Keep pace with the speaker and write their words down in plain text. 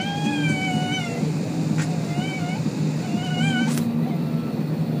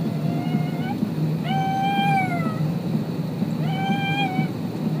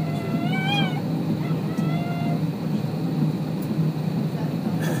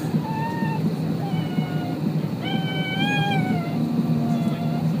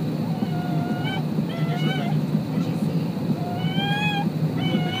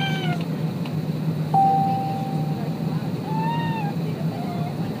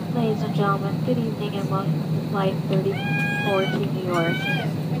Ladies and gentlemen, good evening and welcome to Flight 34 to New York.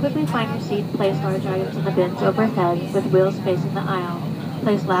 Quickly find your seat, place large items in the bins overhead with wheels facing the aisle.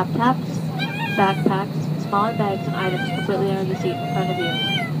 Place laptops, backpacks, smaller bags, and items completely under the seat in front of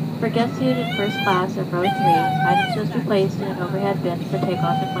you. For guests seated in first class of row 3, items must be placed in an overhead bin for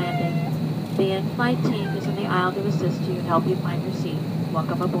takeoff and landing. The in-flight team is in the aisle to assist you and help you find your seat.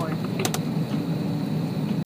 Welcome aboard.